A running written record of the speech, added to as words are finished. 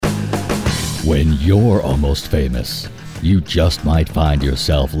When you're almost famous, you just might find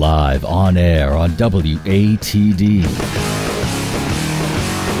yourself live on air on WATD.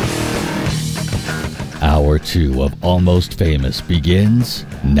 Hour 2 of Almost Famous begins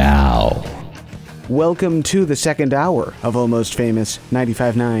now. Welcome to the second hour of Almost Famous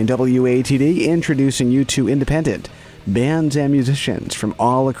 95.9 WATD, introducing you to independent bands and musicians from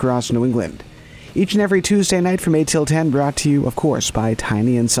all across New England. Each and every Tuesday night from 8 till 10, brought to you, of course, by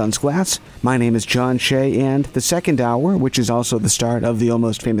Tiny and Sons Glass. My name is John Shea, and the second hour, which is also the start of the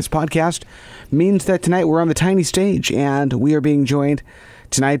Almost Famous podcast, means that tonight we're on the Tiny stage, and we are being joined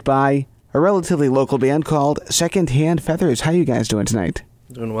tonight by a relatively local band called Second Hand Feathers. How are you guys doing tonight?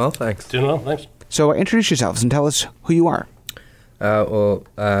 Doing well, thanks. Doing well, thanks. So introduce yourselves and tell us who you are.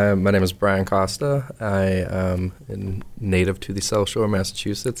 My name is Brian Costa. I am native to the South Shore,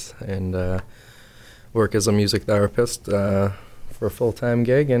 Massachusetts, and work as a music therapist for a full-time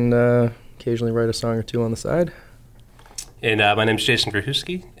gig, and occasionally write a song or two on the side. And my name is Jason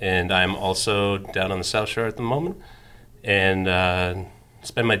Grahuski, and I'm also down on the South Shore at the moment, and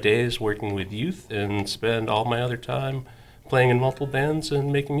spend my days working with youth and spend all my other time playing in multiple bands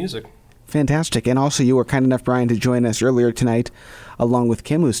and making music. Fantastic. And also you were kind enough, Brian, to join us earlier tonight, along with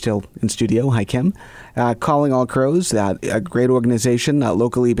Kim, who's still in studio. Hi, Kim. Calling All Crows, a great organization,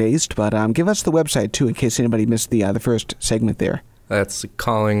 locally based. But give us the website, too, in case anybody missed the first segment there. That's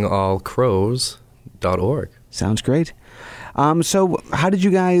callingallcrows.org. Sounds great. So how did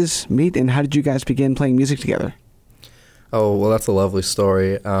you guys meet, and how did you guys begin playing music together? Oh, well, that's a lovely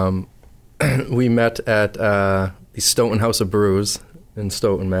story. We met at the Stoughton House of Brews in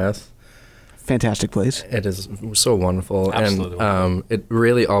Stoughton, Mass. Fantastic place. It is so wonderful. Absolutely. And it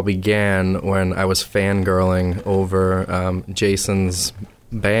really all began when I was fangirling over Jason's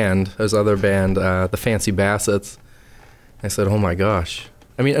band, his other band, the Fancy Bassets. I said, oh my gosh.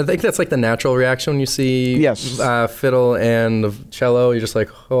 I mean, I think that's like the natural reaction when you see fiddle and the cello. You're just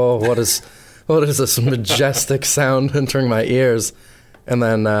like, oh, what is this majestic sound entering my ears? And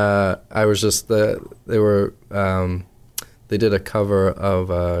then I was just, they did a cover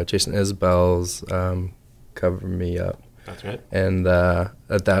of Jason Isbell's Cover Me Up. That's right. And I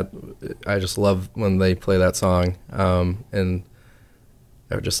just love when they play that song. And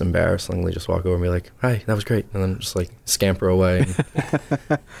I would just embarrassingly just walk over and be like, hi, that was great. And then just like scamper away.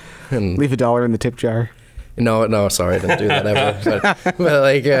 And leave $1 in the tip jar. No, sorry, I didn't do that ever.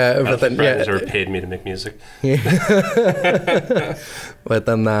 But then, Brian's ever paid me to make music. But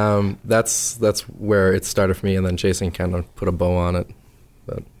then that's where it started for me, and then Jason kind of put a bow on it.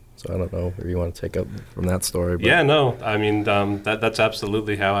 So I don't know if you want to take up from that story. But. Yeah, no, I mean, that's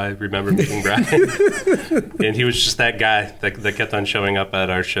absolutely how I remember meeting Brian. And he was just that guy that kept on showing up at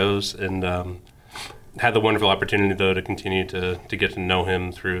our shows, and had the wonderful opportunity, though, to continue to get to know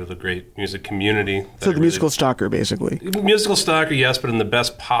him through the great music community. So the musical stalker, basically. Musical stalker, yes, but in the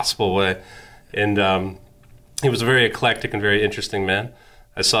best possible way. And he was a very eclectic and very interesting man.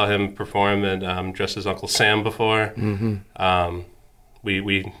 I saw him perform and dressed as Uncle Sam before. Mm-hmm.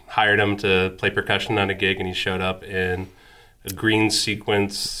 We hired him to play percussion on a gig, and he showed up in a green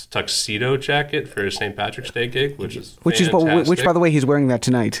sequence tuxedo jacket for a St. Patrick's Day gig, which which, by the way, he's wearing that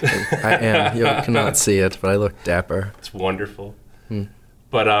tonight. I am. You cannot see it, but I look dapper. It's wonderful.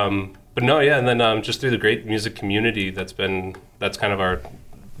 But no, yeah, and then just through the great music community that's kind of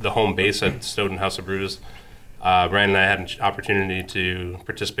the home base at Stoughton House of Brews. Brian and I had an opportunity to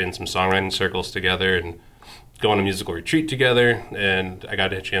participate in some songwriting circles together and go on a musical retreat together, and I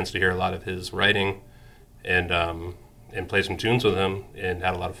got a chance to hear a lot of his writing and play some tunes with him and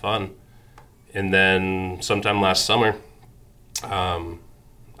had a lot of fun. And then sometime last summer,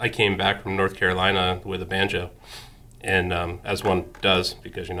 I came back from North Carolina with a banjo, and as one does,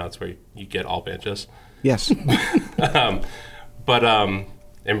 because that's where you get all banjos. Yes.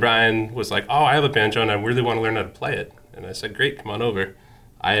 And Brian was like, oh, I have a banjo and I really want to learn how to play it. And I said, great, come on over.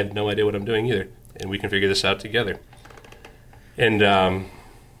 I have no idea what I'm doing either, and we can figure this out together. And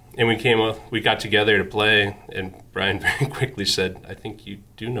we got together to play, and Brian very quickly said, I think you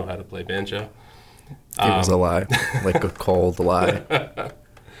do know how to play banjo. It was a lie, like a cold lie.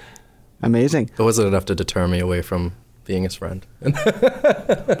 Amazing. But was it enough to deter me away from being his friend?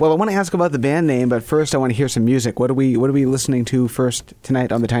 Well, I want to ask about the band name, but first I want to hear some music. What are we listening to first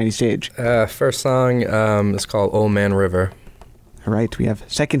tonight on the Tiny Stage? First song is called Old Man River. All right, we have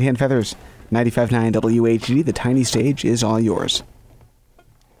Second Hand Feathers, 95.9 WATD. The Tiny Stage is all yours.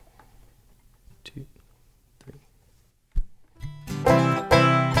 2, 3.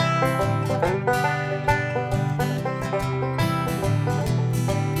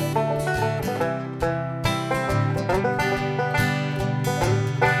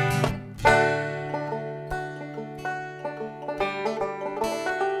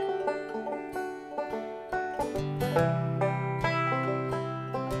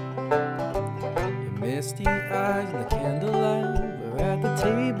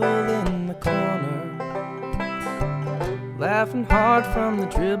 laughing hard from the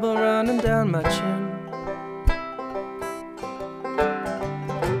dribble running down my chin.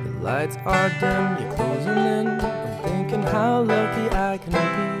 The lights are dim, you're closing in. I'm thinking how lucky I can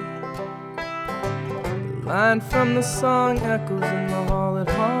be. The line from the song echoes in the hall, it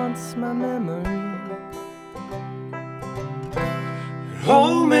haunts my memory.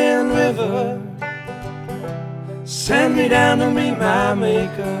 Old Man River, send me down to meet my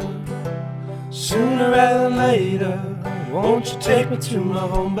maker. Sooner rather than later, won't you take me to my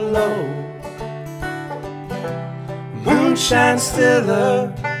home below? Moonshine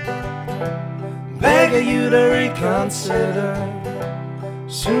stiller, begging you to reconsider.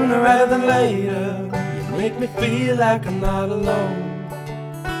 Sooner rather than later, you make me feel like I'm not alone.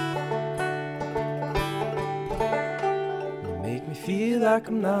 You make me feel like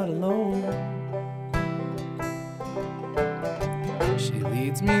I'm not alone. She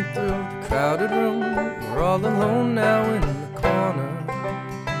leads me through the crowded room. We're all alone now in the corner,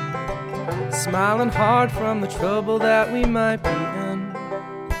 smiling hard from the trouble that we might be in.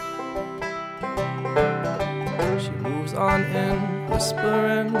 She moves on in,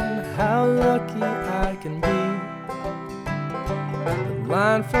 whispering how lucky I can be. The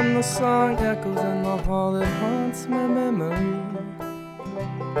line from the song echoes in the hall, it haunts my memory.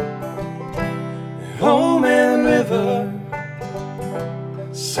 Old Man River,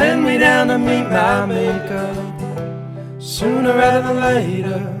 send me down to meet my maker. Sooner rather than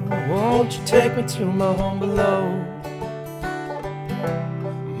later, won't you take me to my home below?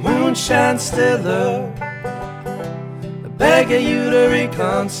 Moonshine stiller, begging you to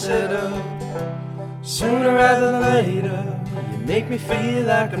reconsider. Sooner rather than later, you make me feel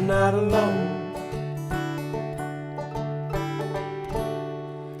like I'm not alone.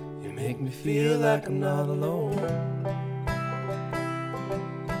 You make me feel like I'm not alone.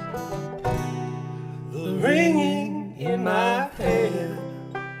 The ringing in my head,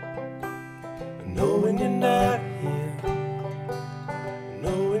 knowing you're not here,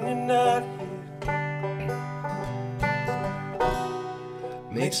 knowing you're not here,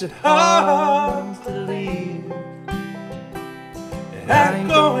 makes it hard to leave, and I ain't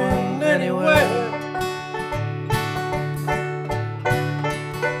going anywhere.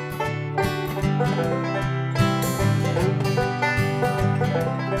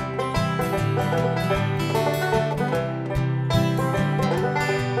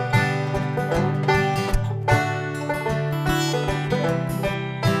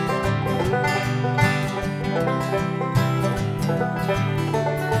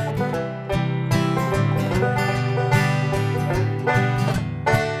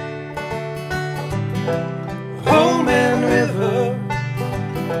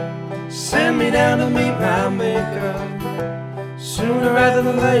 Down to meet my maker. Sooner rather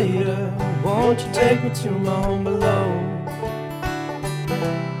than later, won't you take me to my home below?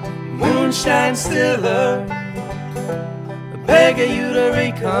 Moonshine stiller, begging you to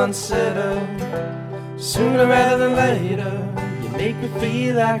reconsider. Sooner rather than later, you make me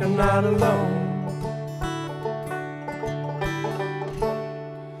feel like I'm not alone.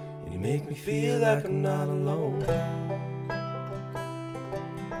 You make me feel like I'm not alone.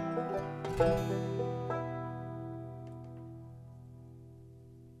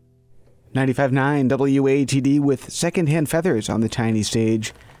 95.9 WATD with Secondhand Feathers on the tiny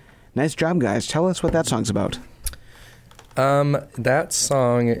stage. Nice job, guys. Tell us what that song's about. That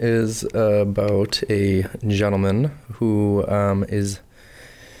song is about a gentleman who is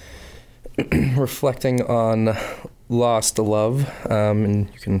reflecting on lost love, and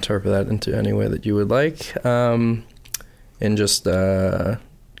you can interpret that into any way that you would like, and just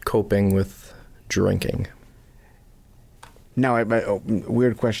coping with drinking. Now,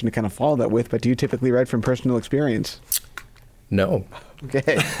 weird question to kind of follow that with, but do you typically write from personal experience? No.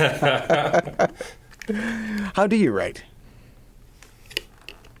 Okay. How do you write?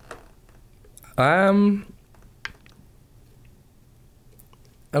 I don't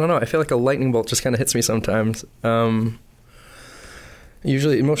know. I feel like a lightning bolt just kind of hits me sometimes.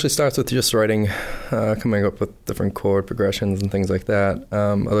 Usually, it mostly starts with just writing, coming up with different chord progressions and things like that.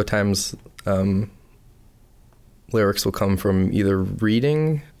 Other times, lyrics will come from either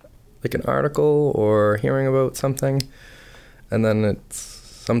reading like an article or hearing about something, and then it's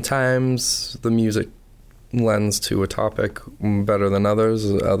sometimes the music lends to a topic better than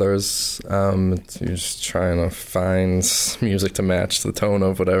others. Others, it's, you're just trying to find music to match the tone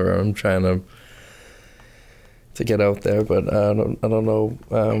of whatever I'm trying to get out there, but I don't know.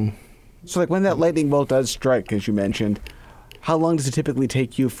 So like when that lightning bolt does strike, as you mentioned, How long does it typically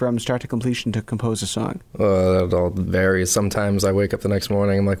take you from start to completion to compose a song? It all varies. Sometimes I wake up the next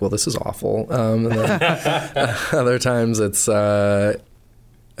morning, I'm like, well, this is awful. And then other times it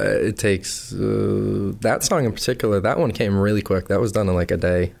takes, that song in particular, that one came really quick. That was done in like a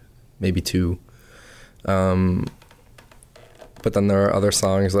day, maybe two. But then there are other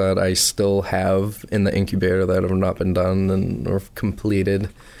songs that I still have in the incubator that have not been done and or completed.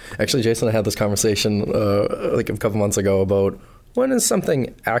 Actually, Jason and I had this conversation like a couple months ago about when is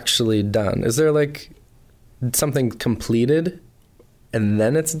something actually done? Is there like something completed and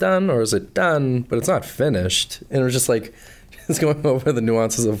then it's done, or is it done but it's not finished? And it was just like just going over the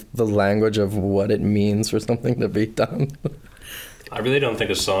nuances of the language of what it means for something to be done. I really don't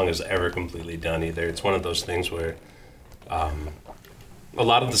think a song is ever completely done either. It's one of those things where a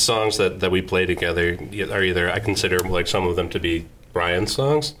lot of the songs that we play together are either, I consider like some of them to be Brian's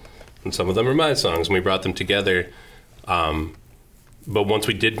songs, and some of them are my songs, and we brought them together. But once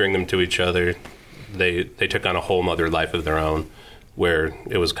we did bring them to each other, they took on a whole nother life of their own, where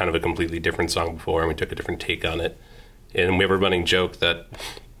it was kind of a completely different song before, and we took a different take on it. And we have a running joke that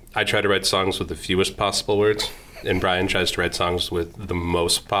I try to write songs with the fewest possible words, and Brian tries to write songs with the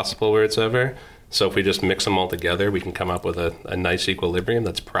most possible words ever. So if we just mix them all together, we can come up with a nice equilibrium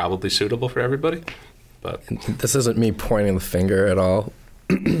that's probably suitable for everybody. But this isn't me pointing the finger at all,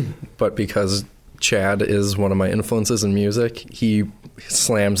 but because Chad is one of my influences in music, he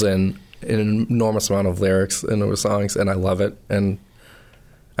slams in an enormous amount of lyrics into his songs, and I love it. And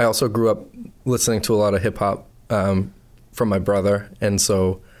I also grew up listening to a lot of hip-hop from my brother, and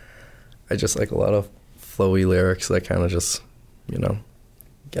so I just like a lot of flowy lyrics that kind of just, you know,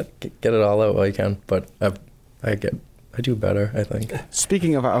 get it all out while you can. But I do better, I think.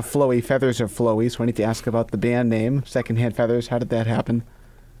 Speaking of flowy, Feathers of Flowy, so I need to ask about the band name, Secondhand Feathers. How did that happen?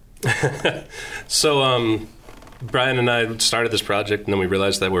 So Brian and I started this project, and then we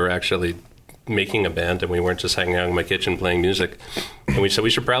realized that we were actually making a band, and we weren't just hanging out in my kitchen playing music. And we said we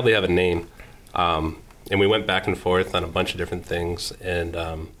should probably have a name. And we went back and forth on a bunch of different things. And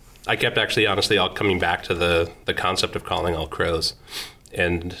I kept actually, honestly, all coming back to the concept of calling all crows.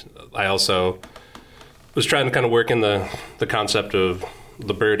 And I also was trying to kind of work in the concept of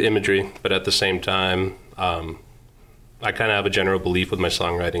the bird imagery, but at the same time, I kind of have a general belief with my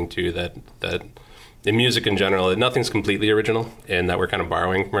songwriting too that in music in general, nothing's completely original, and that we're kind of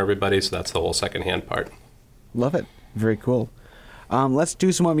borrowing from everybody. So that's the whole secondhand part. Love it. Very cool. Let's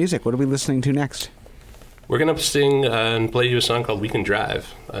do some more music. What are we listening to next? We're going to sing and play you a song called We Can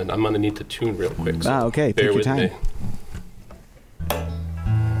Drive. And I'm going to need to tune real quick. So okay. Bear Take your with time. me.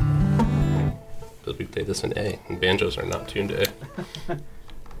 Because we play this in A, and banjos are not tuned to A.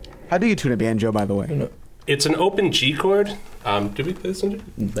 How do you tune a banjo, by the way? It's an open G chord. Did we play this in G?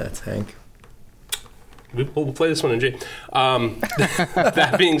 That's Hank. We'll play this one in G.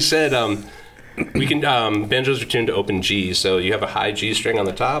 That being said, we can banjos are tuned to open G, so you have a high G string on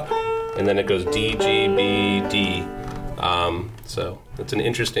the top, and then it goes D, G, B, D. So it's an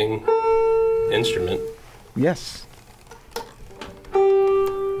interesting instrument. Yes.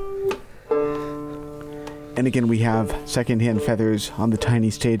 And again, we have Secondhand Feathers on the tiny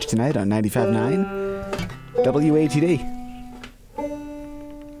stage tonight on 95.9 WATD.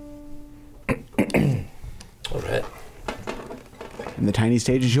 All right. And the tiny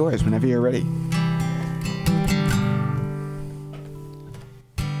stage is yours whenever you're ready.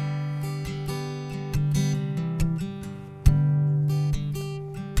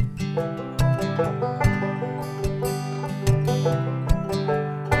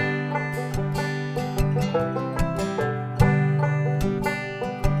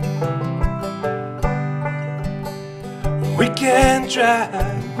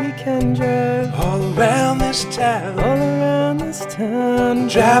 We can drive all around this town,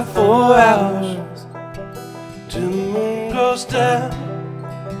 drive 4 hours till the moon goes down.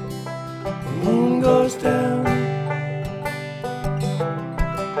 The moon goes down.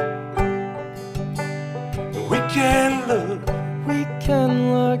 We can look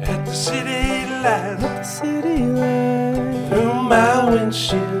at the city lights through my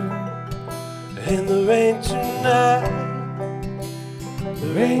windshield in the rain tonight. The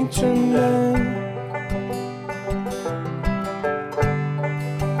rain tonight.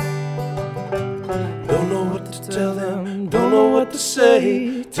 Don't know what to tell them, don't know what to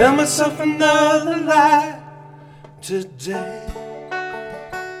say. Tell myself another lie today.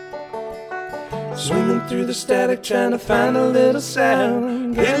 Swimming through the static, trying to find a little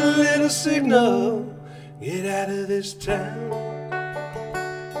sound, get a little signal, get out of this town,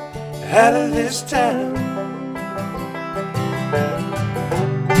 out of this town.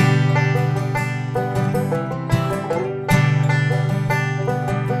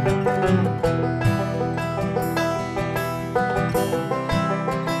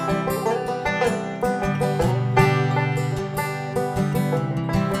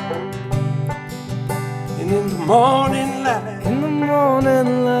 morning light, in the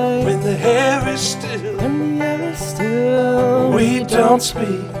morning light, when the air is still, when the air is still. we don't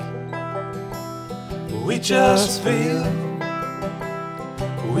speak, we just feel,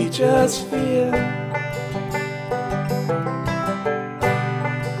 we just feel.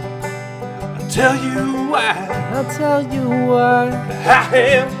 I'll tell you why, I'll tell you why I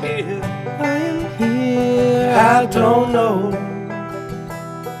am here. I am here. I don't know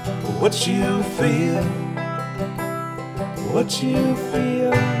what you feel, what you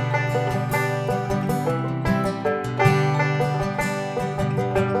feel.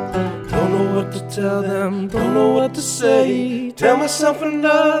 Don't know what to tell them, don't know what to say. Tell myself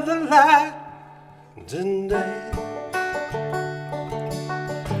another lie today.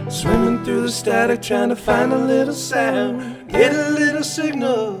 Swimming through the static, trying to find a little sound, get a little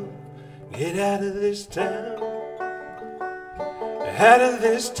signal, get out of this town, out of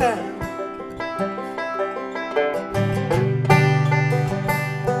this town.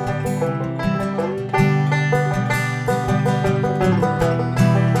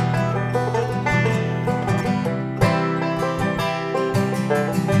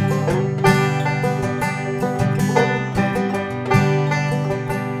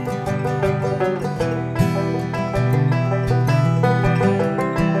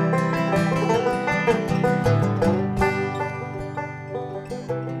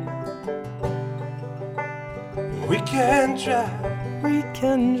 We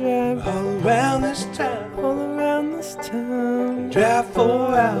can drive all around this town, all around this town. drive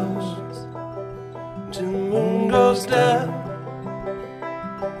 4 hours till the moon goes down,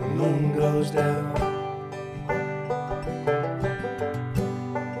 the moon goes down.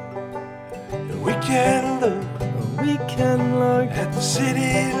 And we can look at the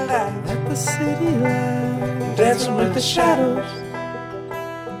city lights, dancing with the shadows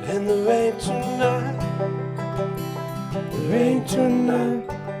and the rain tonight, the rain tonight.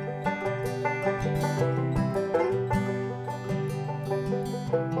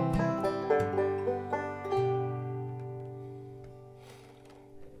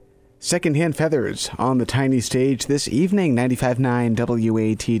 Secondhand Feathers on the tiny stage this evening, 95.9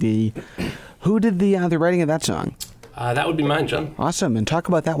 WATD. Who did the writing of that song? That would be mine, John. Awesome. And talk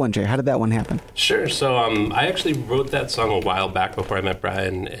about that one, Jay. How did that one happen? Sure. So I actually wrote that song a while back before I met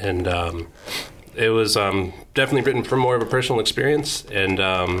Brian, and it was definitely written from more of a personal experience, and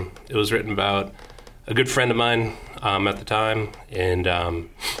it was written about a good friend of mine at the time, and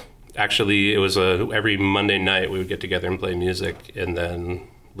actually it was every Monday night we would get together and play music, and then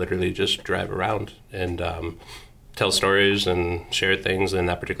literally just drive around and tell stories and share things, and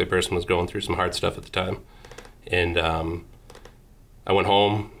that particular person was going through some hard stuff at the time. And I went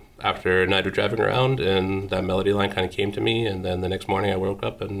home after a night of driving around, and that melody line kind of came to me, and then the next morning I woke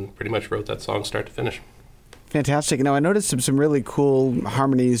up and pretty much wrote that song start to finish. Fantastic. Now, I noticed some really cool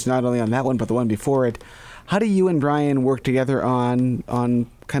harmonies, not only on that one, but the one before it. How do you and Brian work together on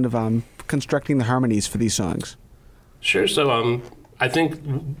kind of constructing the harmonies for these songs? Sure. So I think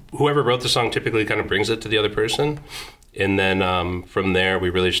whoever wrote the song typically kind of brings it to the other person. And then from there, we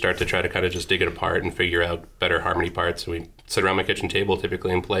really start to try to kind of just dig it apart and figure out better harmony parts. And we sit around my kitchen table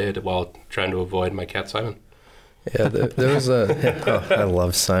typically and play it while trying to avoid my cat, Simon. Yeah, there was I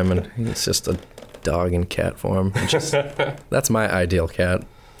love Simon. He's just a dog in cat form. That's my ideal cat.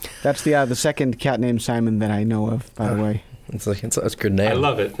 That's the second cat named Simon that I know of, by the way. It's a good name. I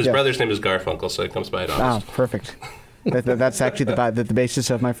love it. His Yeah. brother's name is Garfunkel, so it comes by it always. Ah, perfect. That's actually the basis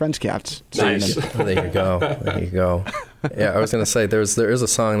of my friend's cats. Nice. There you go. There you go. Yeah, I was gonna say there is a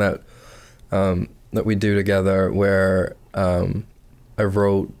song that we do together where I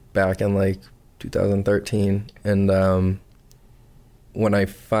wrote back in like 2013, and when I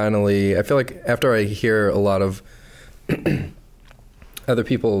feel like after I hear a lot of other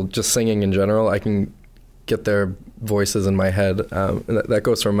people just singing in general, I can get their voices in my head. And that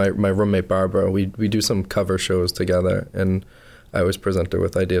goes from my roommate Barbara. We do some cover shows together, and I always present her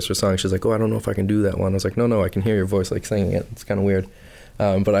with ideas for songs. She's like, "Oh, I don't know if I can do that one." I was like, "No, I can hear your voice like singing it. It's kind of weird."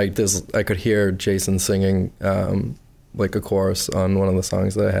 But I could hear Jason singing like a chorus on one of the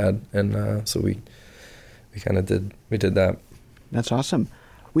songs that I had, and so we did that. That's awesome.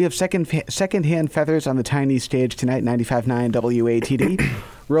 We have Secondhand Feathers on the tiny stage tonight, 95.9 WATD.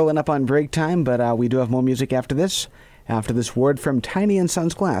 Rolling up on break time, but we do have more music after this. After this word from Tiny and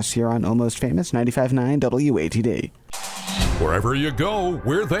Sons Glass here on Almost Famous, 95.9 WATD. Wherever you go,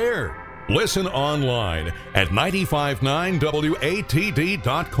 we're there. Listen online at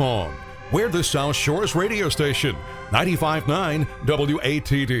 959watd.com. We're the South Shore's radio station. 95.9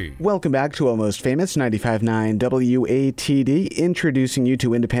 WATD. Welcome back to Almost Famous 95.9 WATD, introducing you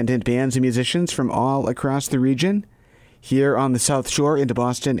to independent bands and musicians from all across the region, here on the South Shore, into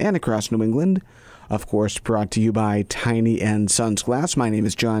Boston, and across New England. Of course, brought to you by Tiny and Sons Glass. My name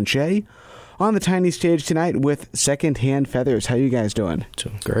is John Shea. On the Tiny stage tonight with Secondhand Feathers. How you guys doing?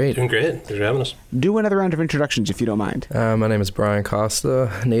 Great. Doing great. Thanks for having us. Do another round of introductions, if you don't mind. My name is Brian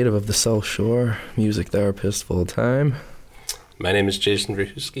Costa, native of the South Shore, music therapist full-time. My name is Jason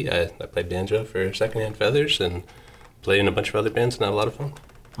Verhusky. I play banjo for Secondhand Feathers and play in a bunch of other bands and have a lot of fun.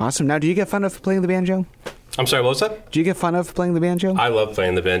 Awesome. Now, do you get fun of playing the banjo? I'm sorry, what was that? Do you get fun of playing the banjo? I love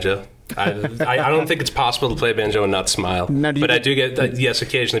playing the banjo. I don't think it's possible to play banjo and not smile. Now, I do get, yes,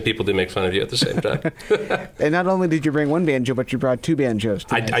 occasionally people do make fun of you at the same time. And not only did you bring one banjo, but you brought two banjos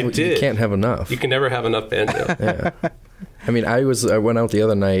tonight. I did. You can't have enough. You can never have enough banjo. Yeah. I mean, I went out the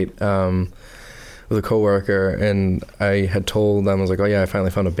other night with a coworker, and I had told them, I was like, oh yeah, I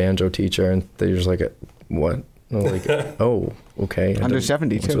finally found a banjo teacher, and they were just like, what? And I was like, oh, okay. Under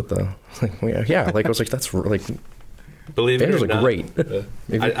 70 too. With the, like, yeah, like I was like, that's like, Believe it or banjos are not, great.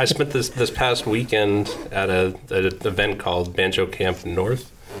 I spent this past weekend at an event called Banjo Camp North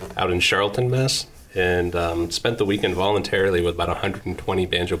out in Charlton, Mass. And spent the weekend voluntarily with about 120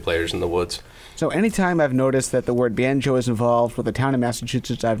 banjo players in the woods. So anytime I've noticed that the word banjo is involved with a town in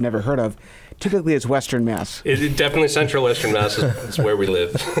Massachusetts I've never heard of, typically it's Western Mass. It definitely Central Western Mass is where we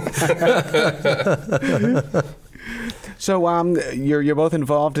live. So you're both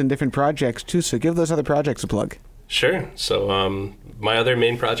involved in different projects too, so give those other projects a plug. Sure. So my other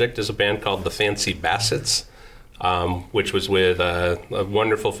main project is a band called the Fancy Bassets, which was with a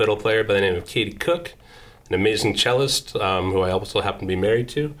wonderful fiddle player by the name of Katie Cook, an amazing cellist who I also happen to be married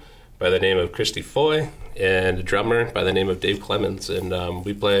to by the name of Christy Foy, and a drummer by the name of Dave Clemens. And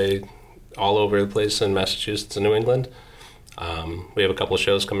we play all over the place in Massachusetts and New England. We have a couple of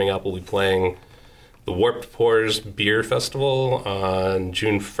shows coming up. We'll be playing the Warped Pours Beer Festival on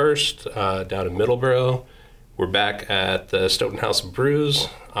June 1st down in Middleborough. We're back at the Stoughton House of Brews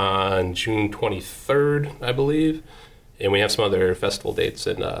on June 23rd, I believe. And we have some other festival dates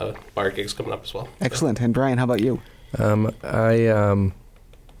and bar gigs coming up as well. Excellent. And Brian, how about you?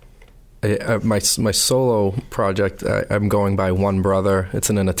 My solo project, I'm going by One Brother. It's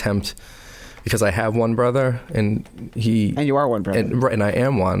in an attempt, because I have one brother, and you are one brother. And I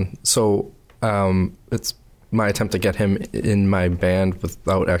am one. So it's my attempt to get him in my band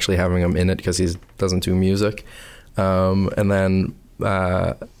without actually having him in it, because he doesn't do music. And then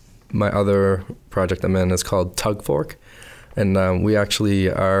my other project I'm in is called Tug Fork. And we actually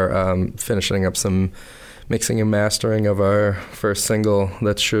are finishing up some mixing and mastering of our first single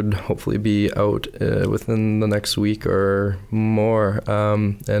that should hopefully be out within the next week or more.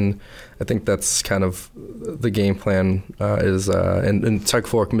 And I think that's kind of the game plan is, and Tug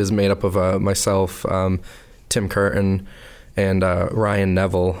Fork is made up of myself, Tim Curtin, and Ryan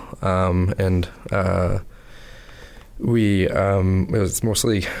Neville, and we it was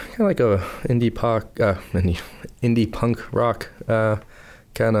mostly kind of like a indie punk rock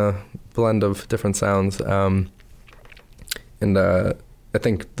kind of blend of different sounds, and I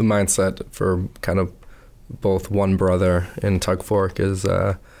think the mindset for kind of both One Brother and Tug Fork is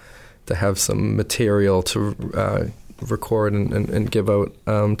to have some material to record and give out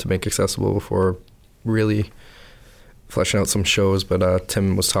to make accessible before really fleshing out some shows. But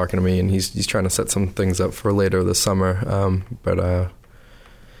Tim was talking to me, and he's trying to set some things up for later this summer.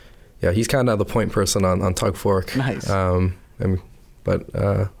 Yeah, he's kind of the point person on Tug Fork. Nice.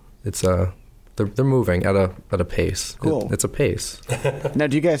 It's they're moving at a pace. Cool. It's a pace. Now,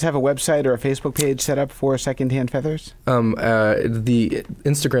 do you guys have a website or a Facebook page set up for Secondhand Feathers? The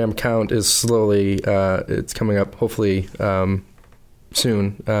Instagram account is slowly it's coming up, hopefully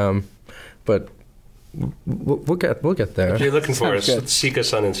soon. But we'll get there. If you're looking for us, Good. seek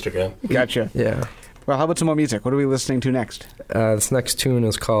us on Instagram. Gotcha. Yeah. Well, how about some more music? What are we listening to next? This next tune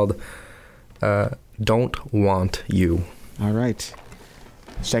is called Don't Want You. All right.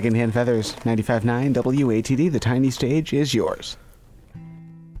 Secondhand Feathers, 95.9 WATD. The Tiny Stage is yours.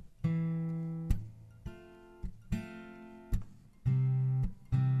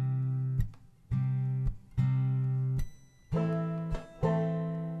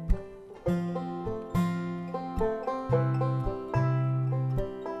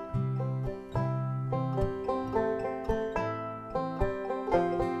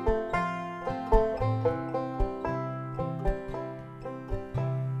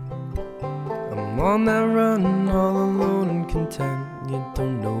 On that run, all alone and content, you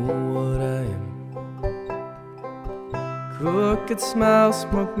don't know what I am. Crooked smile,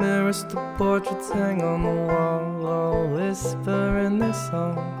 smoke mirrors, still portraits hang on the wall, all whispering their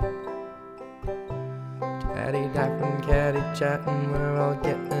song. Daddy dapping, caddy chatting, we're all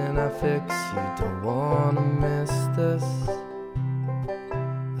getting our fix. You don't wanna miss this.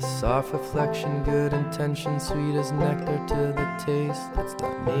 A soft reflection, good intention, sweet as nectar to the taste. Let's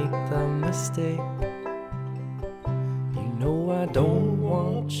not make the mistake. You know I don't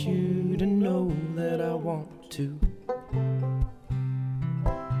want you to know that I want to. You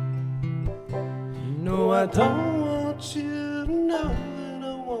know I don't want you to know that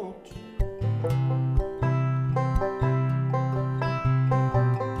I want you.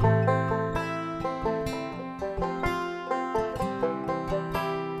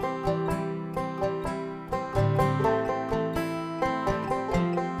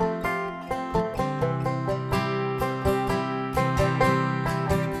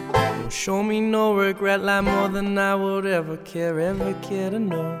 Show me no regret, lie more than I would ever care to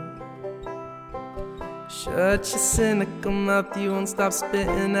know. Shut your cynical mouth, you won't stop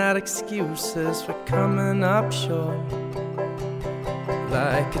spitting out excuses for coming up short.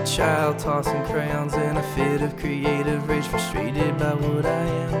 Like a child tossing crayons in a fit of creative rage, frustrated by what I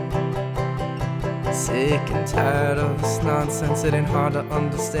am. Sick and tired of this nonsense, it ain't hard to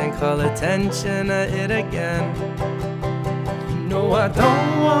understand. Call attention to it again. No, I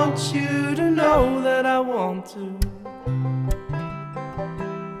don't want you to know that I want to.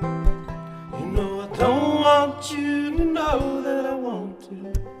 You know I don't want you to know that I want to.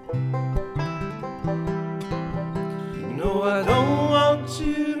 You know I don't want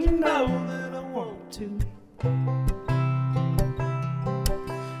you to know that I want to.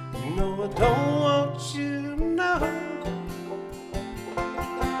 You know I don't want you to know.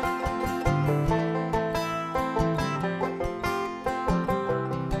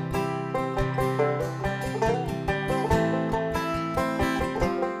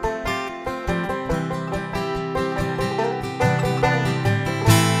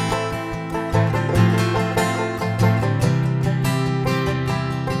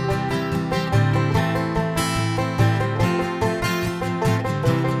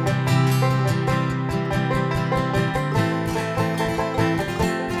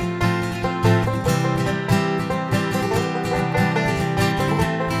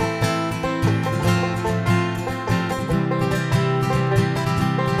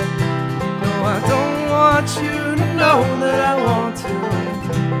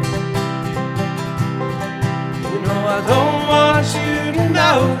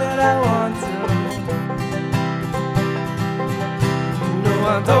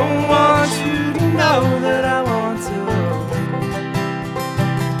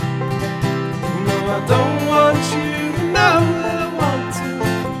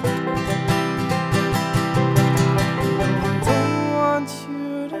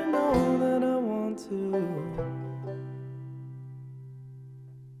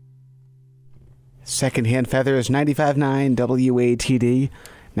 Secondhand Feathers, 95.9 WATD.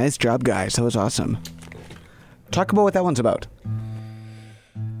 Nice job, guys. That was awesome. Talk about what that one's about.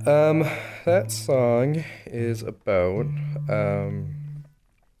 That song is about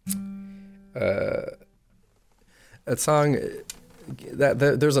that song that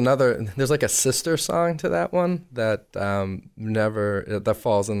there's like a sister song to that one that that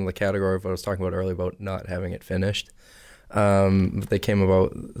falls in the category of what I was talking about earlier about not having it finished. They came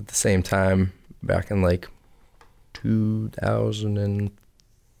about at the same time back in like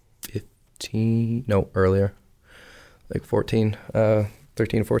 2015, no, earlier, like 13,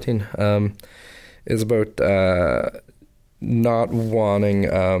 14, is about not wanting,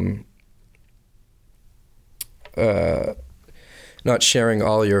 not sharing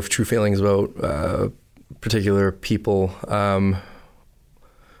all your true feelings about particular people,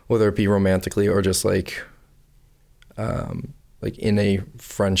 whether it be romantically or just like in a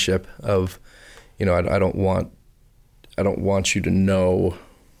friendship of, you know, I don't want you to know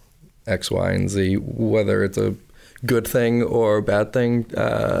X, Y, and Z, whether it's a good thing or a bad thing,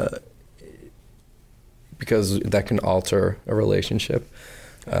 because that can alter a relationship.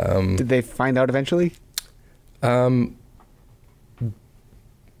 Did they find out eventually? I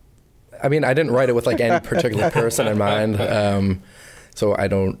mean, I didn't write it with like any particular person in mind. So I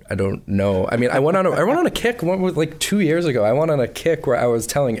don't know. I mean, I went on a kick like 2 years ago. I went on a kick where I was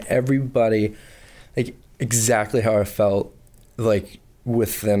telling everybody like exactly how I felt, like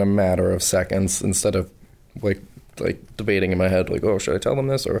within a matter of seconds, instead of like debating in my head, like, oh, should I tell them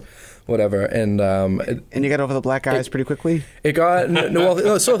this or whatever? And you got over the black eyes pretty quickly. It got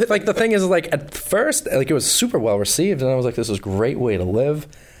well. So like the thing is, like at first, like it was super well received, and I was like, this is a great way to live.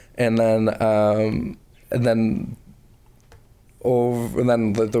 And then and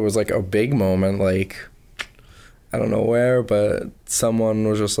then there was like a big moment, like I don't know where, but someone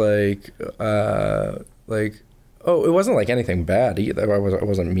was just like, oh, it wasn't like anything bad either. I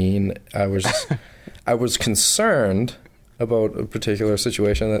wasn't mean. I was concerned about a particular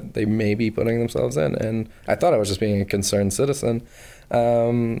situation that they may be putting themselves in, and I thought I was just being a concerned citizen.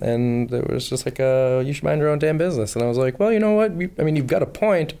 And it was just like, you should mind your own damn business. And I was like, well, you know what? I mean, you've got a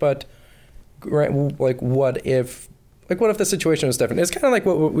point, but like, what if the situation was different? It's kind of like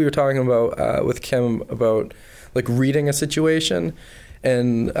what we were talking about with Kim about like reading a situation.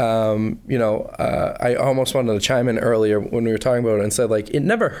 And, I almost wanted to chime in earlier when we were talking about it and said, like, it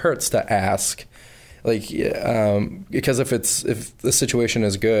never hurts to ask. Like, because if the situation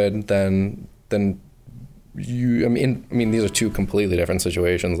is good, then I mean, these are two completely different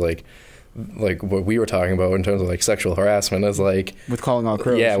situations. Like what we were talking about in terms of like sexual harassment is like with calling all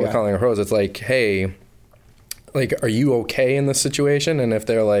crows. Yeah, with calling all crows. It's like, hey, like, are you okay in this situation? And if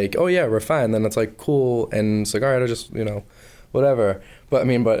they're like, oh yeah, we're fine, then it's like cool, and it's like, all right, I just whatever. But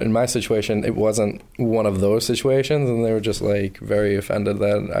in my situation, it wasn't one of those situations, and they were just like very offended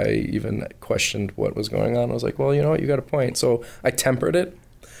that I even questioned what was going on. I was like, well, you know what, you got a point. So I tempered it.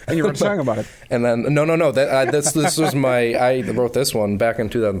 And you wrote a song about it. And then no. This was I wrote this one back in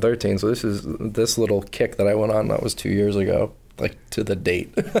 2013. So this little kick that I went on, that was 2 years ago, like to the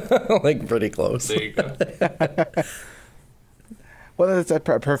date, like pretty close. There you go. Well, that's a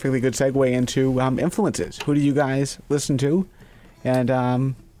perfectly good segue into influences. Who do you guys listen to?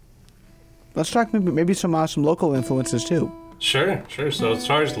 And let's talk maybe some local influences too. Sure. So as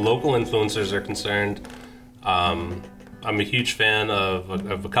far as local influencers are concerned, I'm a huge fan of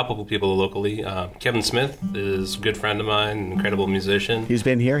a couple of people locally. Kevin Smith is a good friend of mine, an incredible musician. He's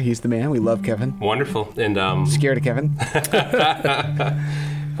been here. He's the man. We love Kevin. Wonderful. And scared of Kevin. But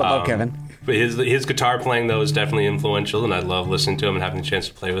love Kevin. But his guitar playing, though, is definitely influential, and I love listening to him and having a chance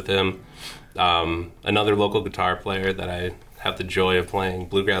to play with him. Another local guitar player that I have the joy of playing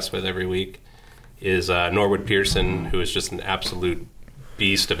bluegrass with every week is Norwood Pearson, who is just an absolute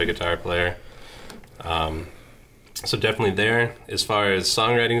beast of a guitar player. So definitely there. As far as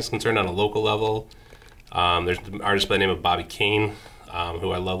songwriting is concerned on a local level, there's an artist by the name of Bobby Kane,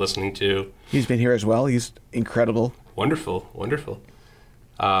 who I love listening to. He's been here as well. He's incredible. Wonderful.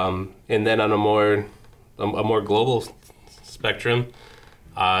 And then on a more global spectrum,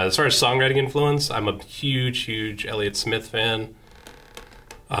 as far as songwriting influence, I'm a huge Elliott Smith fan.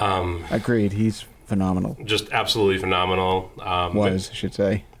 Agreed. He's phenomenal. Just absolutely phenomenal. I should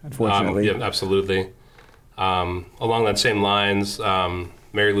say, unfortunately. Yeah, absolutely. Along that same lines,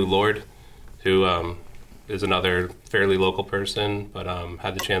 Mary Lou Lord, who is another fairly local person, but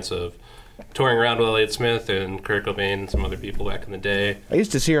had the chance of touring around with Elliott Smith and Kurt Cobain and some other people back in the day. I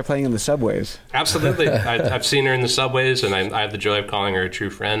used to see her playing in the subways. Absolutely. I've seen her in the subways, and I have the joy of calling her a true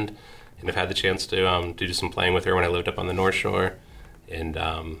friend, and I've had the chance to do some playing with her when I lived up on the North Shore, and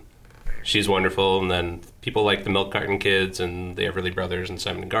she's wonderful. And then people like the Milk Carton Kids and the Everly Brothers and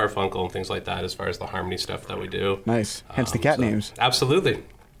Simon and Garfunkel and things like that as far as the harmony stuff that we do. Nice. Hence the cat names. Absolutely.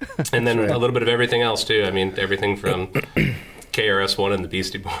 And then a little bit of everything else, too. I mean, everything from KRS-One and the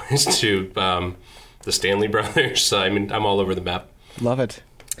Beastie Boys to the Stanley Brothers. So, I mean, I'm all over the map. Love it.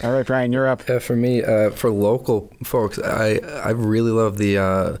 All right, Brian, you're up. For me, for local folks, I really love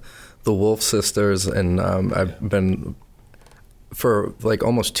the Wolf Sisters, and I've been, for like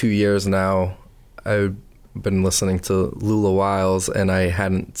almost 2 years now, I've been listening to Lula Wiles, and I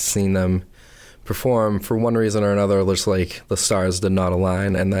hadn't seen them perform for one reason or another. Just like the stars did not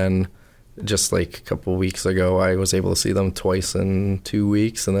align, and then just like a couple of weeks ago, I was able to see them twice in 2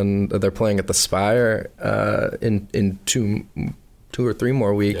 weeks, and then they're playing at the Spire in two or three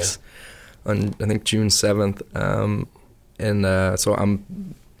more weeks on, I think, June 7th. So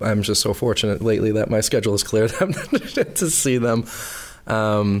I'm just so fortunate lately that my schedule has cleared up to see them.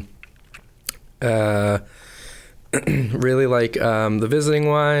 Really like the Visiting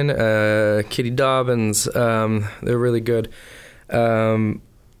Wine, Kitty Dobbins. They're really good.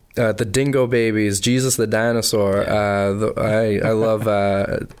 The Dingo Babies, Jesus the Dinosaur. I love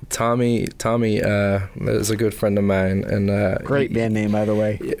Tommy. Tommy is a good friend of mine, and great band name, by the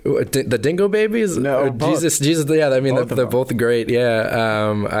way. The Dingo Babies. No, Jesus. Yeah, I mean they're both great. Yeah,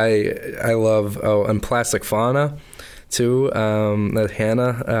 I love and Plastic Fauna too. That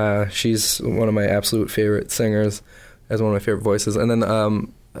Hannah. She's one of my absolute favorite singers. Has one of my favorite voices. And then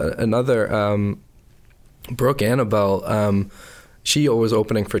another Brooke Annabelle. She was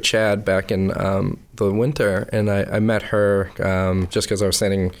opening for Chad back in the winter, and I met her just because I was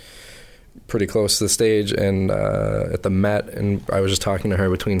standing pretty close to the stage and at the Met, and I was just talking to her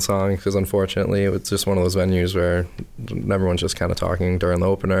between songs because unfortunately it was just one of those venues where everyone's just kind of talking during the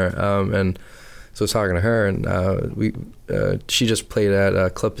opener, and so I was talking to her, and she just played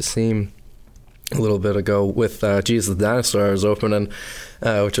at Club Passim a little bit ago with Jesus the Dinosaurs opening,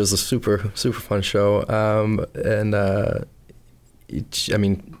 which was a super fun show, and I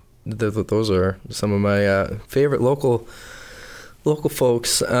mean those are some of my favorite local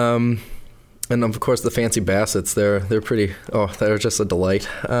folks. And of course, the Fancy Bassets, they're pretty, they're just a delight.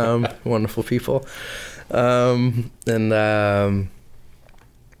 Wonderful people. And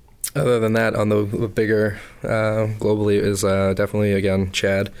other than that, on the bigger, globally, is definitely, again,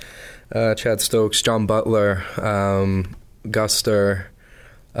 Chad Stokes, John Butler, Guster,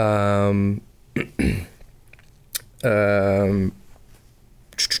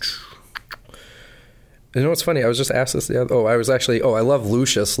 you know what's funny? I was just asked this the other. I love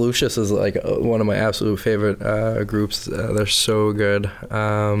Lucius. Lucius is like one of my absolute favorite groups. They're so good.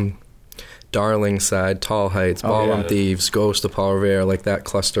 Darling Side, Tall Heights, Ballroom Thieves, Ghost of Paul Revere, like that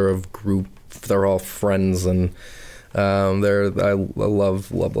cluster of group. They're all friends, and I love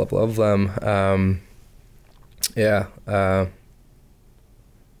them.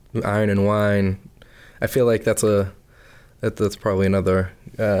 Iron and Wine. I feel like that's probably another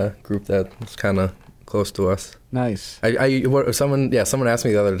group that's kind of close to us. Nice. Someone asked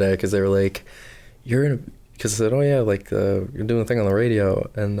me the other day because they were like, because I said, you're doing a thing on the radio,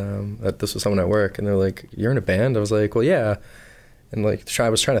 and this was someone at work, and they're like, you're in a band? I was like, well, yeah. And like, I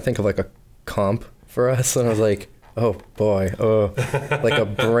was trying to think of like a comp for us, and I was like, oh boy, like a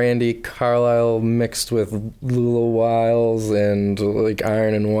Brandy Carlisle mixed with Lula Wiles and like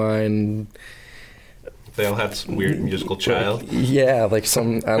Iron and Wine. They all have some weird musical child. Yeah, like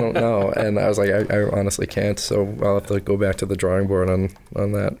some, I don't know. And I was like, I honestly can't, so I'll have to go back to the drawing board on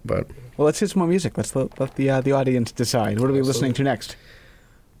that. But well, let's hear some more music. Let's let the audience decide. What are we listening to next?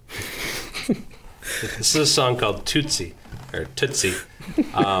 This is a song called Tootsie, or Tootsie.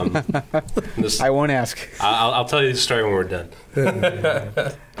 I won't ask. I'll tell you the story when we're done.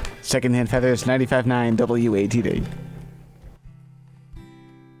 Secondhand Feathers, 95.9 WATD.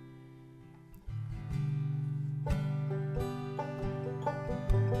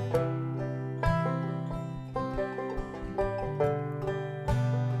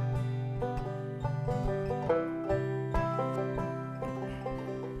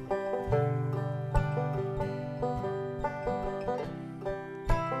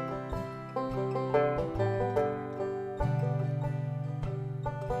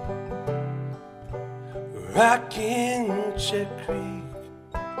 Rocking Chet Creek,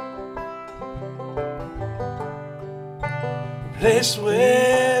 place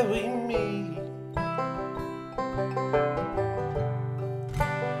where we meet.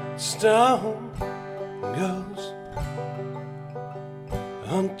 Stone goes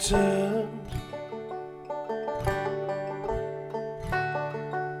unturned.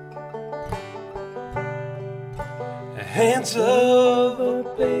 Hands of a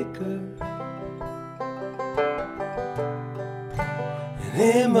baker,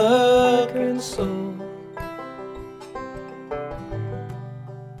 immigrant soul,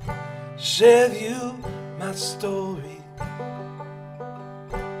 share you my story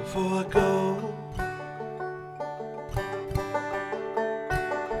before I go.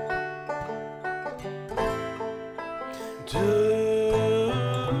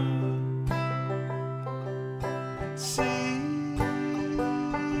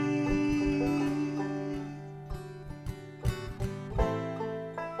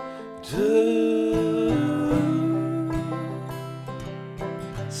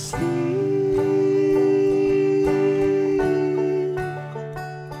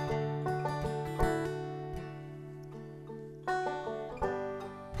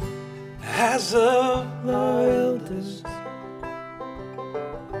 As of the elders,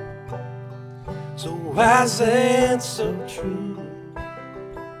 so wise and so true,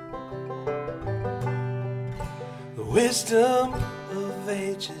 the wisdom of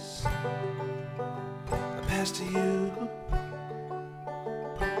ages I pass to you.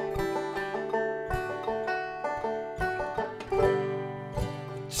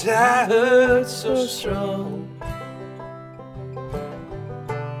 Tired so strong,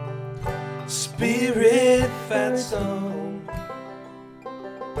 spirit fat song,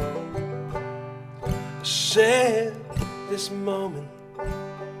 share this moment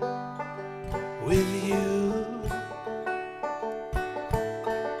with you.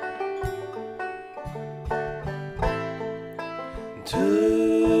 To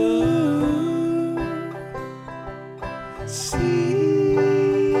see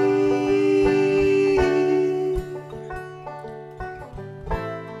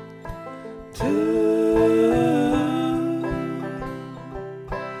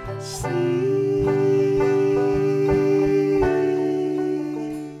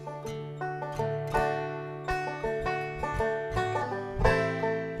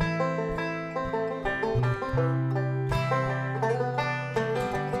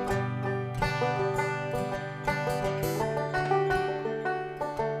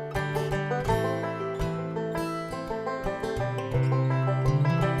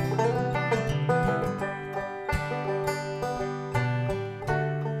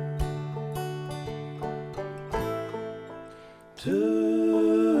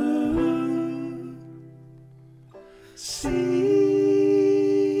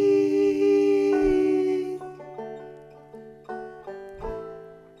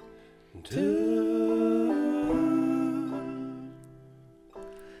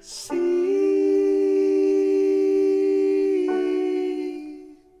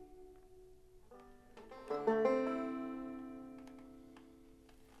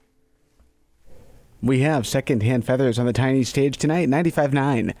We have Secondhand Feathers on the tiny stage tonight,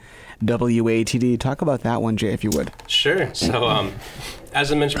 95.9 WATD. Talk about that one, Jay, if you would. Sure. So,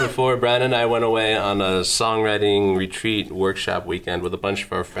 as I mentioned before, Brian and I went away on a songwriting retreat workshop weekend with a bunch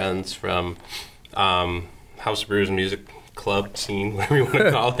of our friends from House of Brews Music Club scene, whatever you want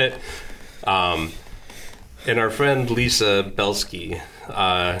to call it. And our friend Lisa Belsky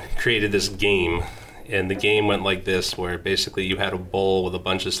created this game. And the game went like this, where basically you had a bowl with a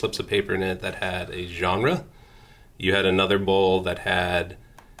bunch of slips of paper in it that had a genre. You had another bowl that had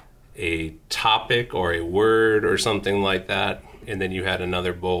a topic or a word or something like that. And then you had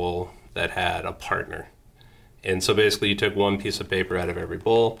another bowl that had a partner. And so basically you took one piece of paper out of every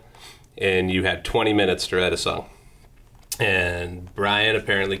bowl, and you had 20 minutes to write a song. And Brian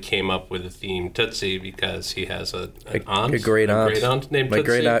apparently came up with the theme Tootsie because he has an aunt, a great aunt named my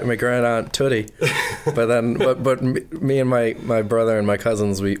Tootsie. My great aunt Tootie. but me and my brother and my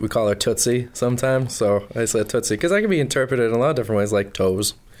cousins, we call her Tootsie sometimes. So I said Tootsie because I can be interpreted in a lot of different ways, like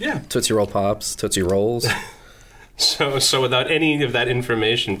toes. Yeah. Tootsie Roll Pops, Tootsie Rolls. So without any of that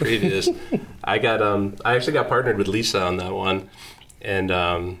information previous, I actually got partnered with Lisa on that one,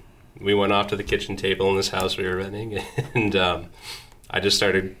 and we went off to the kitchen table in this house we were renting, and I just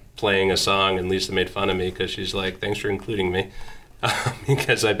started playing a song, and Lisa made fun of me because she's like, "Thanks for including me,"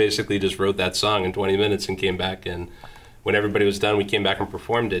 because I basically just wrote that song in 20 minutes and came back, and when everybody was done, we came back and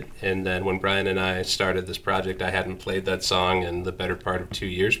performed it. And then when Brian and I started this project, I hadn't played that song in the better part of 2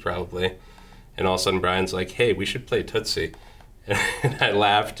 years probably, and all of a sudden Brian's like, "Hey, we should play Tootsie," and I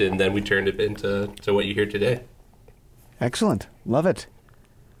laughed, and then we turned it into what you hear today. Excellent. Love it.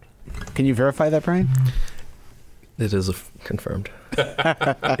 Can you verify that, Brian? It is confirmed.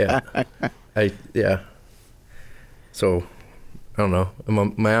 Yeah. So, I don't know.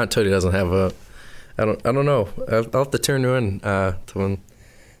 My aunt Tootie doesn't have a. I don't know. I'll have to turn her in to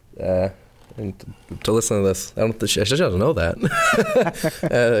listen to this. I don't. She doesn't know that.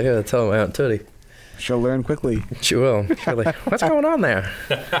 I gotta tell my aunt Tootie. She'll learn quickly. She will. She'll be like, "What's going on there?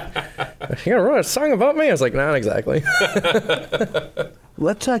 You gonna write a song about me?" I was like, "Not exactly."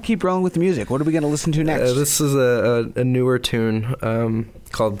 Let's keep rolling with the music. What are we going to listen to next? This is a newer tune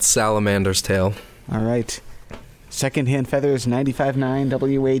called Salamander's Tale. All right. Secondhand Feathers, 95.9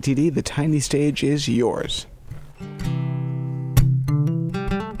 WATD. The tiny stage is yours.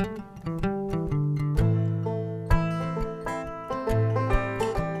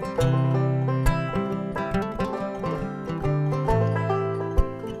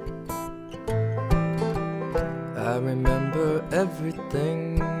 I remember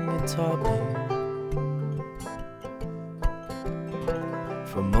everything you taught me,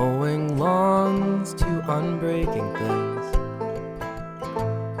 from mowing lawns to unbreaking things,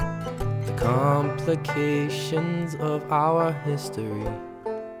 the complications of our history.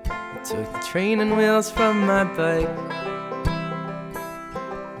 You took the training wheels from my bike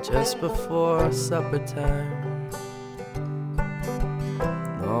just before supper time.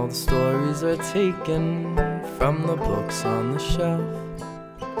 All the stories are taken from the books on the shelf.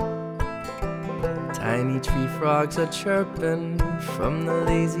 Tiny tree frogs are chirping from the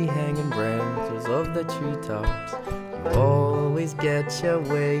lazy hanging branches of the treetops. You always get your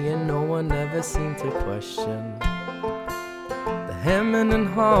way and no one ever seemed to question the hemming and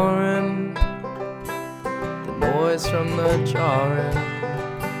hawing, the noise from the jarring.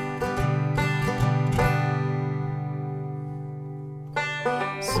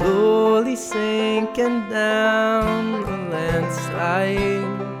 Slowly sinking down the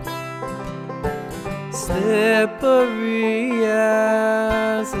landslide, slippery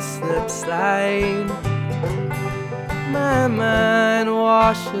as a slip slide. My mind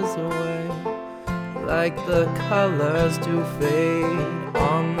washes away like the colors do fade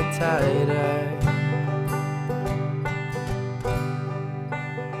on the tie-dye.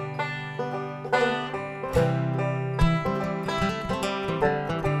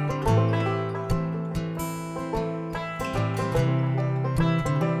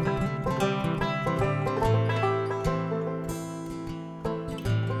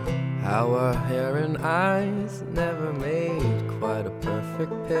 Our hair and eyes never made quite a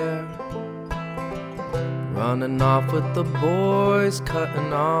perfect pair. Running off with the boys,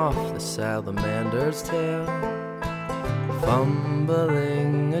 cutting off the salamander's tail,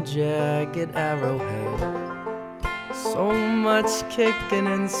 fumbling a jagged arrowhead, So much kicking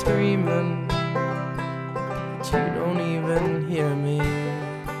and screaming, but you don't even hear me.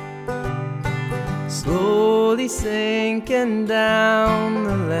 Slowly sinking down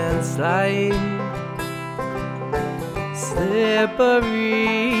the landslide,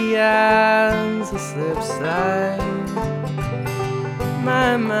 slippery as a slip slide.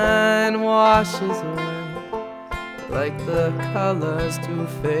 My mind washes away like the colors do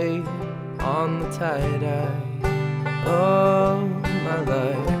fade on the tie-dye of my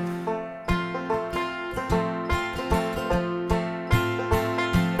life.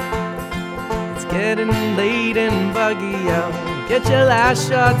 It's getting late and buggy out. Get your last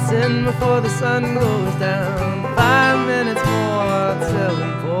shots in before the sun goes down. 5 minutes more till we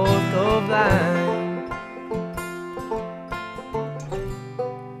both go blind.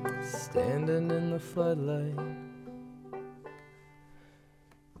 Standing in the floodlight,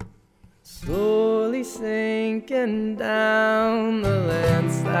 slowly sinking down the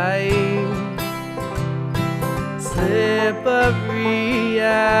landslide, slippery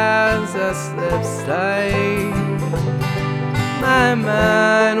as a slip slide. My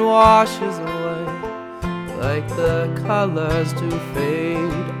mind washes away like the colors do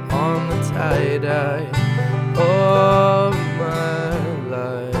fade on the tie-dye of my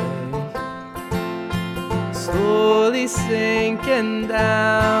life. Slowly sinking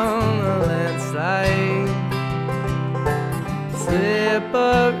down the landslide,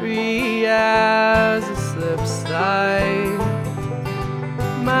 slippery as a slip slide.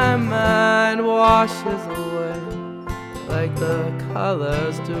 My mind washes away like the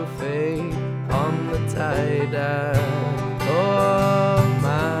colors do fade on the tie-dye of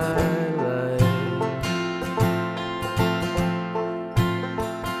my life.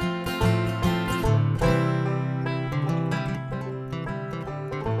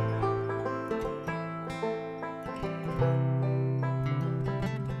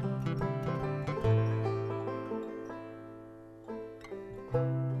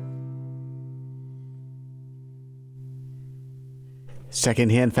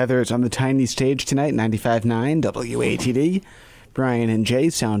 Secondhand Feathers on the tiny stage tonight, 95.9 WATD. Brian and Jay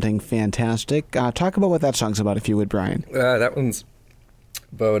sounding fantastic. Talk about what that song's about, if you would, Brian. That one's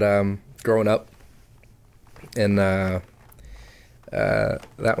about growing up, and that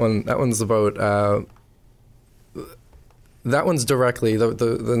one's about that one's directly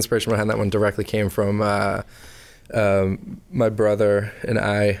the inspiration behind that one directly came from my brother and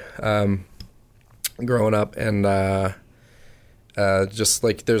I growing up, and just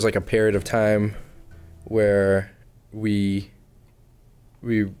like there's like a period of time where he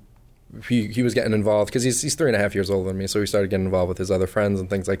was getting involved because he's 3.5 years older than me, so he started getting involved with his other friends and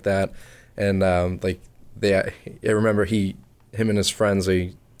things like that. And I remember him and his friends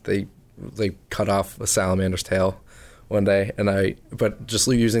they cut off a salamander's tail one day, but just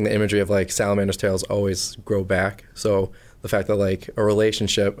using the imagery of like salamander's tails always grow back. So the fact that like a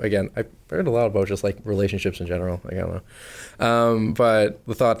relationship, again, I've heard a lot about just like relationships in general. Like, I don't know. But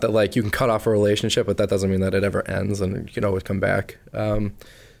the thought that like you can cut off a relationship, but that doesn't mean that it ever ends, and you can always come back.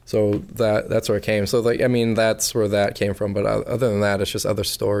 So that's where it came. So like, I mean, that's where that came from. But other than that, it's just other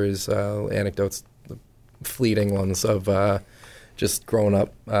stories, anecdotes, fleeting ones of just growing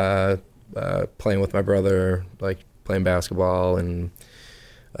up, playing with my brother, like playing basketball and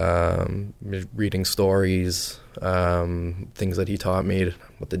reading stories, things that he taught me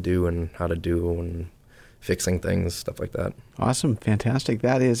what to do and how to do, and fixing things, stuff like that. Awesome. Fantastic.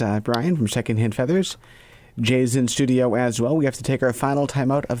 That is Brian from Secondhand Feathers. Jay's in studio as well. We have to take our final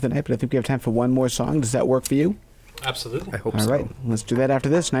time out of the night, but I think we have time for one more song. Does that work for you? Absolutely. I hope so. All right. Let's do that after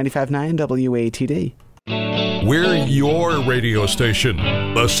this. 95.9 WATD. We're your radio station.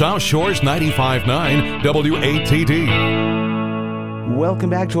 The South Shore's 95.9 WATD. Welcome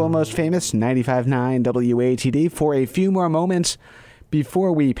back to Almost Famous 95.9 WATD for a few more moments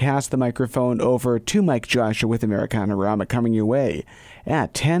before we pass the microphone over to Mike Joshua with Americana-Rama, coming your way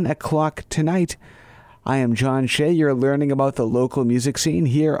at 10 o'clock tonight. I am John Shea. You're learning about the local music scene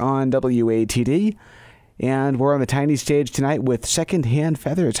here on WATD, and we're on the tiny stage tonight with Secondhand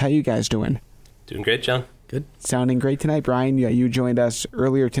Feathers. How you guys doing? Doing great, John. Good. Sounding great tonight. Brian, you joined us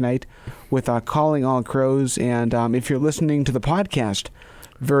earlier tonight with Calling All Crows, and if you're listening to the podcast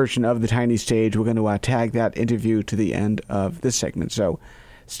version of the tiny stage, we're going to tag that interview to the end of this segment. So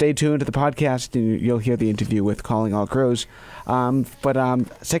stay tuned to the podcast, and you'll hear the interview with Calling All Crows. But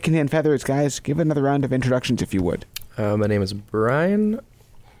Secondhand Feathers, guys, give another round of introductions, if you would. My name is Brian.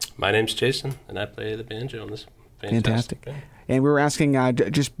 My name's Jason, and I play the banjo on this Fantastic. band. And we were asking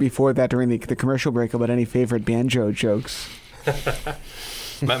just before that, during the commercial break, about any favorite banjo jokes.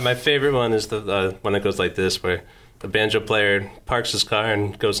 My favorite one is the one that goes like this, where the banjo player parks his car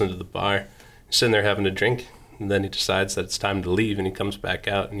and goes into the bar. He's sitting there having a drink, and then he decides that it's time to leave, and he comes back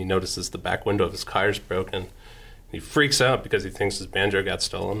out, and he notices the back window of his car is broken. He freaks out because he thinks his banjo got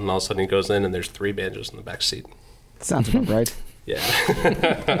stolen, and all of a sudden he goes in, and there's 3 banjos in the back seat. Sounds about right.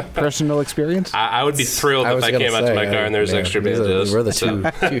 Yeah. Personal experience? I would be thrilled if I came out to my car and there was extra banjos. We're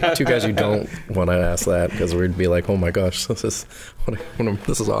the two guys who don't want to ask that, because we'd be like, oh my gosh, this is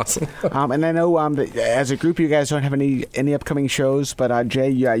awesome. And I know that as a group, you guys don't have any upcoming shows, but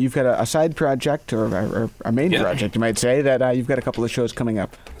Jay, you've got a side project or a main project, you might say, that you've got a couple of shows coming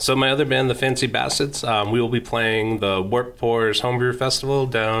up. So my other band, the Fancy Bassets, we will be playing the Warp Pours Homebrew Festival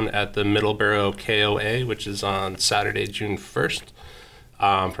down at the Middleborough KOA, which is on Saturday, June 1st.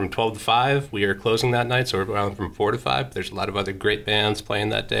 From 12 to 5. We are closing that night, so we're around from 4 to 5. There's a lot of other great bands playing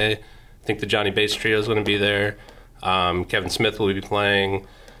that day. I think the Johnny Bass Trio is going to be there. Kevin Smith will be playing.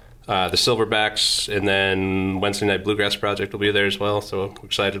 The Silverbacks, and then Wednesday Night Bluegrass Project will be there as well, so we're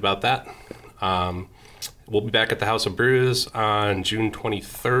excited about that. We'll be back at the House of Brews on June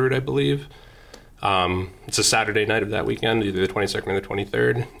 23rd, I believe. It's a Saturday night of that weekend, either the 22nd or the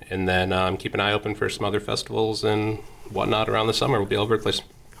 23rd. And then keep an eye open for some other festivals and whatnot around the summer. We'll be all over the place.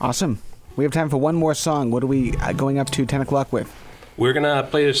 Awesome. We have time for one more song. What are we going up to 10 o'clock with? We're going to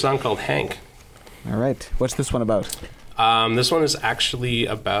play a song called Hank. All right. What's this one about? This one is actually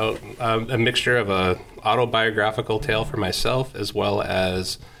about a mixture of a autobiographical tale for myself as well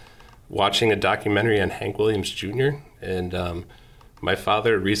as watching a documentary on Hank Williams Jr. And my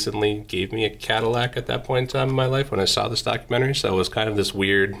father recently gave me a Cadillac at that point in time in my life when I saw this documentary, so it was kind of this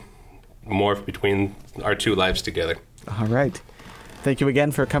weird morph between our two lives together. All right. Thank you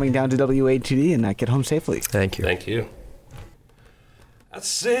again for coming down to WATD, and get home safely. Thank you. Thank you. I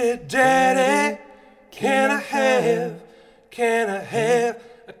said, Daddy, can I have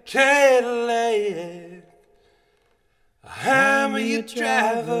a Cadillac? I'm your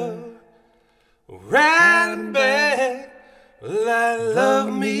driver, riding back. Well, I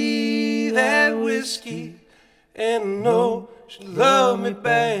love me that whiskey, and I know she'll love me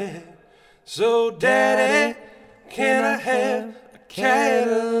back. So, Daddy, can I have a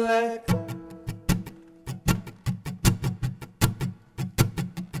Cadillac?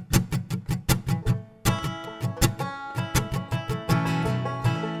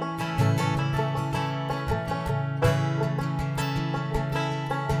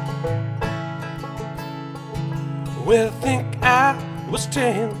 Well, I think I was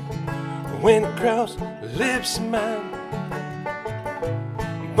 10 when it crossed the lips of mine,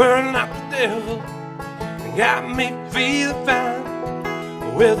 burning out the devil and got me feeling fine.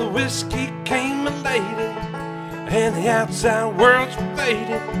 Well, the whiskey came my lady and the outside world's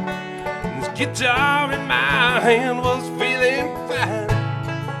faded, and this guitar in my hand was feeling fine.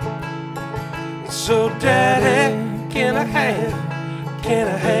 So, Daddy, can I have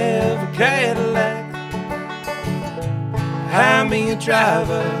a Cadillac? I'm your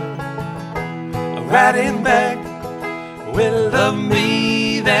driver, riding back. Well, love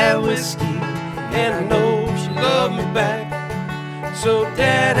me that whiskey, and I know she'll love me back. So,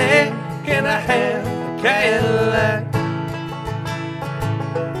 Daddy, can I have a Cadillac?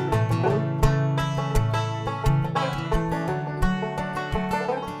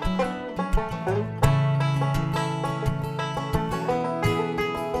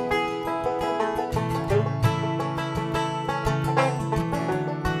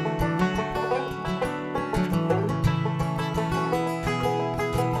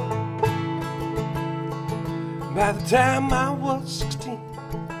 By the time I was 16,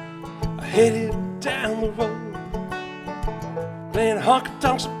 I headed down the road, playing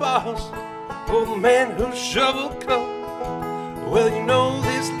honky-tonks and bars for the man who shoveled coal. Well, you know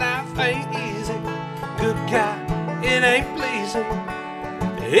this life ain't easy, good God, it ain't pleasing.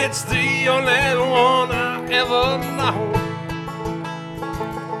 It's the only one I ever known.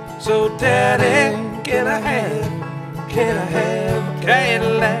 So, Daddy, can I have a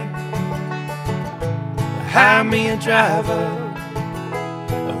Cadillac? Hire me a driver,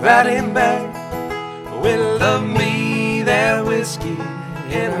 riding back. Well, love me that whiskey,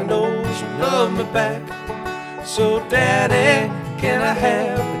 and I know she'll love me back. So, Daddy, can I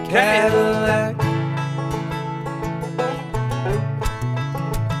have a Cadillac?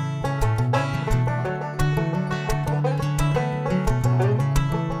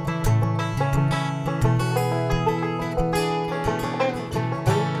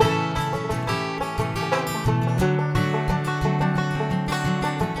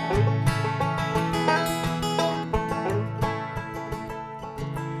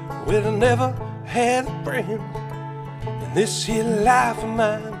 Well, I never had a friend in this here life of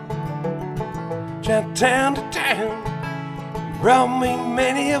mine. From town to town, brought me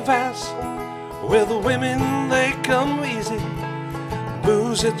many a vice. Where the women, they come easy,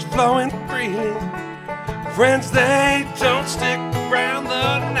 booze, it's flowing freely. Friends, they don't stick around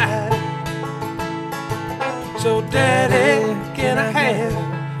the night. So daddy, can I have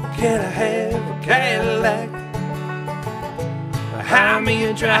a Cadillac? Hire me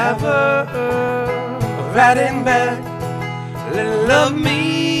a driver, riding back. Let her love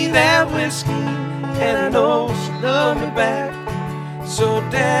me that whiskey, and I know she'll love me back. So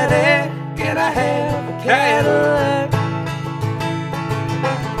daddy, can I have a Cadillac?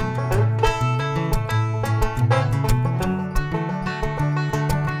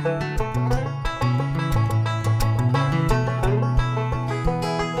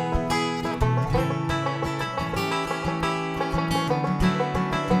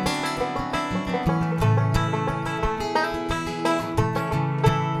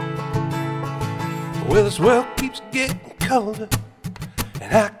 Well, this world keeps getting colder,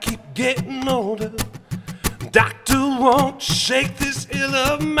 and I keep getting older. Doctor, won't shake this ill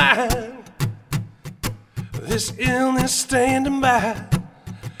of mine. This illness standing by,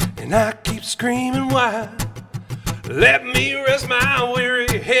 and I keep screaming why. Let me rest my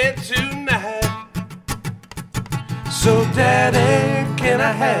weary head tonight. So daddy, can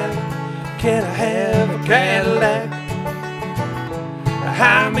I have a Cadillac?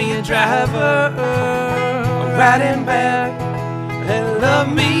 Hire me a driver, riding back. And love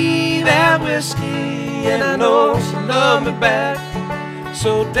me that whiskey, and I know she'll love me back.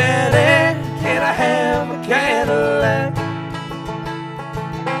 So daddy, can I have a Cadillac?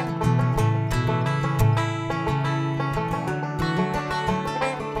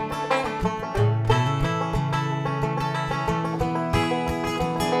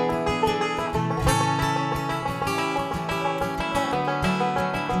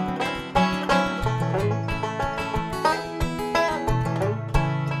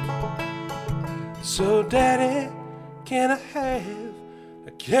 So daddy, can I have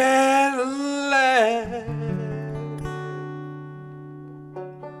a Cadillac?